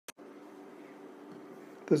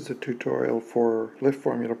This is a tutorial for lift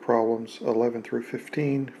formula problems 11 through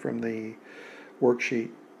 15 from the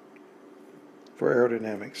worksheet for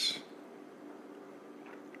aerodynamics.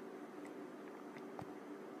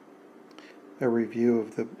 A review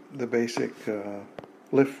of the basic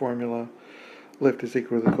lift formula. Lift is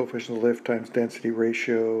equal to the coefficient of lift times density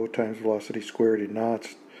ratio times velocity squared in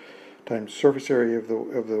knots times surface area of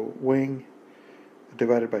the wing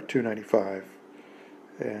divided by 295.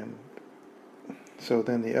 And so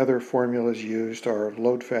then the other formulas used are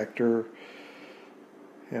load factor,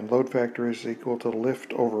 and load factor is equal to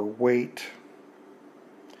lift over weight,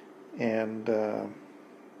 and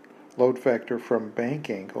load factor from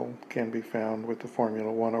bank angle can be found with the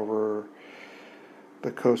formula 1 over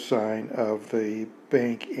the cosine of the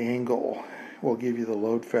bank angle will give you the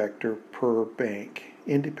load factor per bank,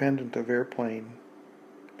 independent of airplane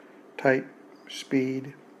type,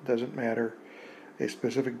 speed, doesn't matter. A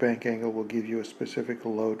specific bank angle will give you a specific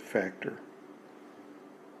load factor.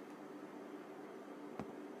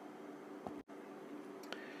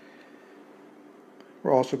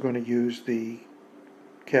 We're also going to use the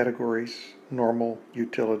categories, normal,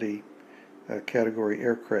 utility, category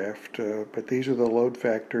aircraft, but these are the load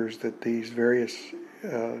factors that these various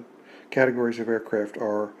categories of aircraft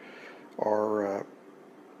are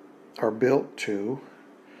built to.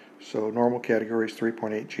 So normal categories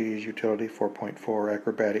 3.8 Gs, utility 4.4,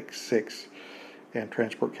 acrobatic 6, and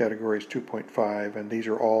transport categories 2.5, and these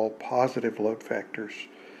are all positive load factors.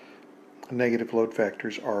 Negative load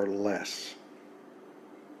factors are less.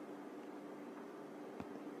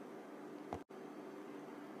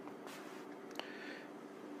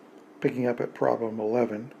 Picking up at problem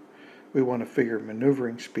 11, we want to figure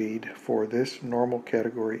maneuvering speed for this normal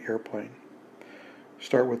category airplane.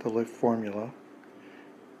 Start with the lift formula.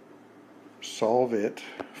 Solve it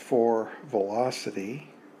for velocity.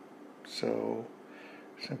 So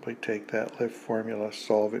simply take that lift formula,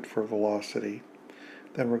 solve it for velocity.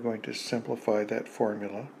 Then we're going to simplify that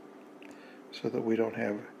formula so that we don't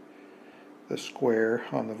have the square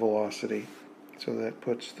on the velocity. So that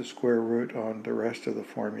puts the square root on the rest of the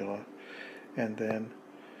formula. And then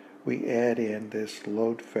we add in this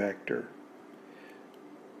load factor.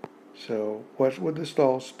 So what would the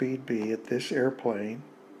stall speed be at this airplane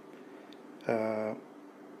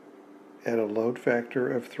at a load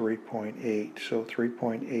factor of 3.8? So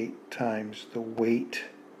 3.8 times the weight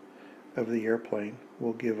of the airplane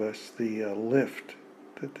will give us the lift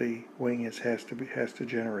that the wing has to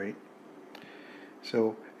generate.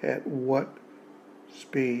 So at what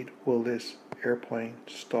speed will this airplane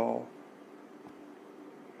stall?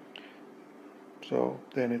 So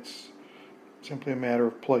then it's simply a matter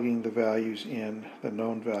of plugging the values in, the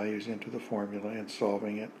known values, into the formula and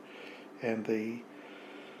solving it. And the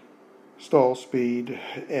stall speed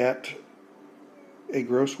at a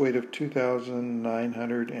gross weight of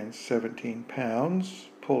 2,917 pounds,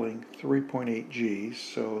 pulling 3.8 Gs,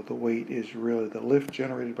 so the weight is really, the lift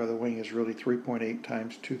generated by the wing is really 3.8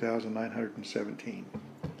 times 2,917.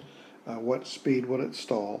 What speed will it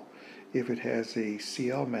stall if it has a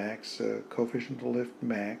CL max, coefficient of lift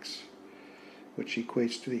max, which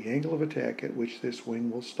equates to the angle of attack at which this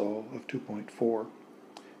wing will stall of 2.4.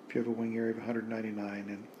 If you have a wing area of 199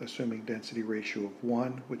 and assuming density ratio of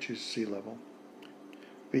 1, which is sea level,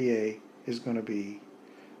 VA is going to be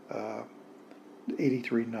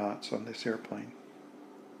 83 knots on this airplane.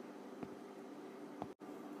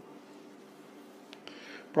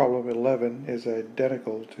 Problem 11 is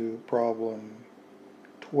identical to problem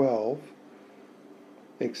 12,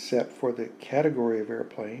 except for the category of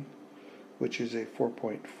airplane, which is a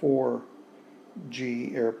 4.4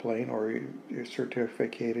 G airplane, or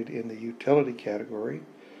certificated in the utility category.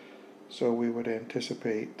 So we would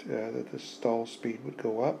anticipate that the stall speed would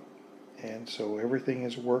go up, and so everything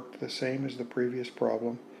is worked the same as the previous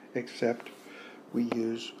problem, except we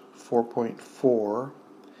use 4.4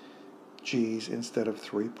 Gs instead of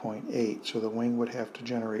 3.8. So the wing would have to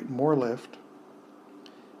generate more lift,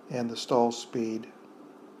 and the stall speed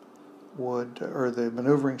would, or the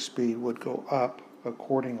maneuvering speed would go up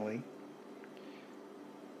accordingly.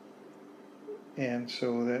 And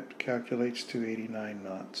so that calculates to 89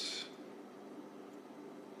 knots.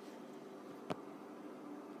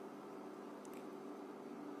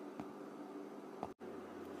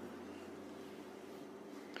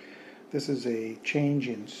 This is a change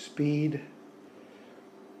in speed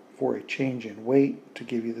for a change in weight to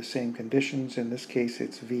give you the same conditions. In this case,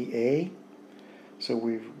 it's VA. So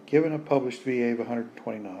we've given a published VA of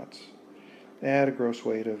 120 knots at a gross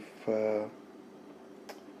weight of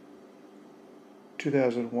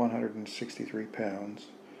 2,163 pounds.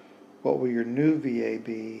 what will your new VA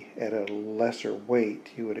be at a lesser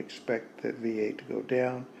weight? You would expect that VA to go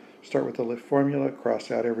down. Start with the lift formula,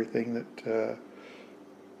 cross out everything that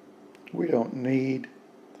we don't need.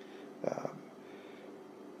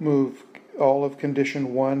 Move all of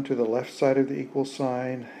condition 1 to the left side of the equal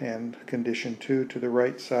sign and condition 2 to the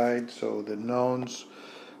right side. So the knowns,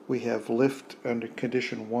 we have lift under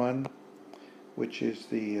condition 1, which is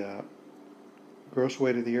the gross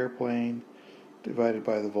weight of the airplane divided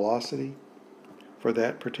by the velocity for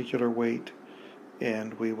that particular weight,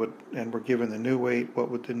 and we're given the new weight. What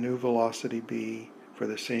would the new velocity be for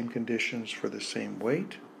the same conditions for the same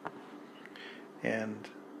weight? And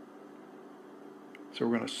so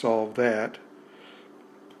we're going to solve that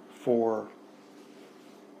for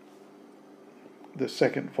the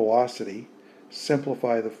second velocity,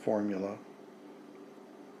 simplify the formula,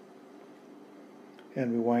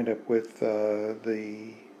 and we wind up with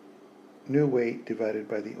the new weight divided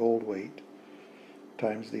by the old weight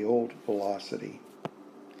times the old velocity.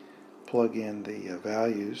 Plug in the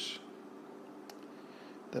values,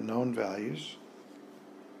 the known values,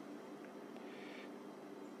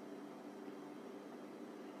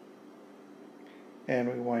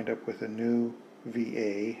 and we wind up with a new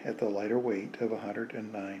VA at the lighter weight of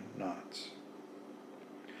 109 knots.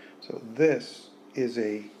 So this is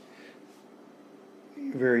a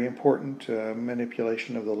very important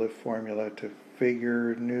manipulation of the lift formula to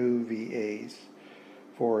figure new VAs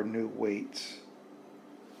for new weights.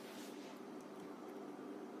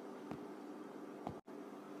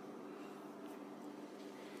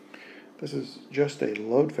 This is just a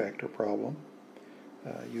load factor problem.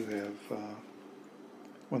 You have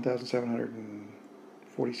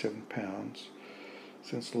 1,747 pounds.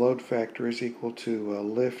 Since load factor is equal to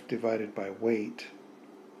lift divided by weight,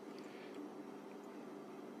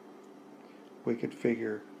 we could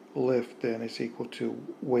figure lift then is equal to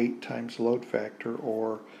weight times load factor,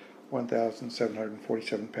 or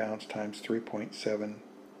 1,747 pounds times 3.7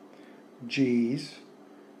 G's.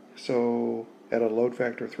 So at a load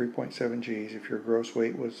factor of 3.7 G's, if your gross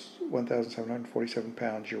weight was 1,747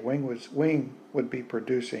 pounds, your wing would be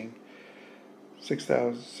producing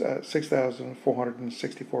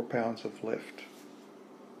 6,464 pounds of lift.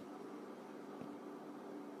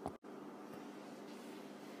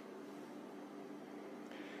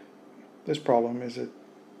 This problem is a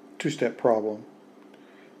two-step problem.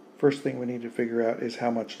 First thing we need to figure out is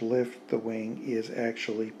how much lift the wing is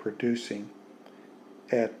actually producing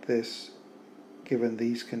at this, given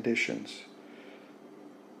these conditions.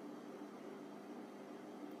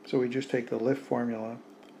 So we just take the lift formula,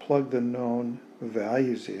 plug the known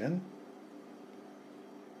values in,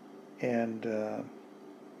 and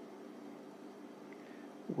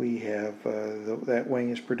we have that wing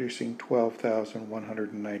is producing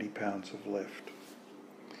 12,190 pounds of lift.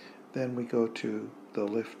 Then we go to the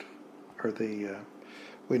lift, or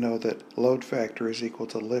we know that load factor is equal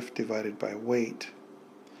to lift divided by weight.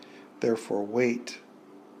 Therefore, weight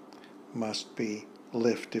must be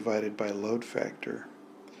lift divided by load factor.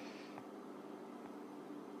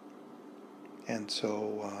 And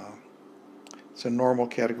so it's a normal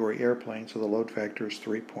category airplane, so the load factor is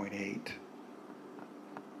 3.8.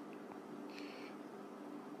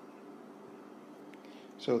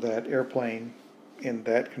 So that airplane in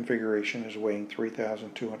that configuration is weighing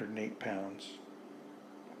 3,208 pounds.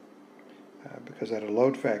 Because at a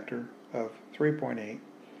load factor of 3.8,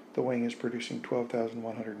 the wing is producing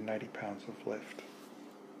 12,190 pounds of lift.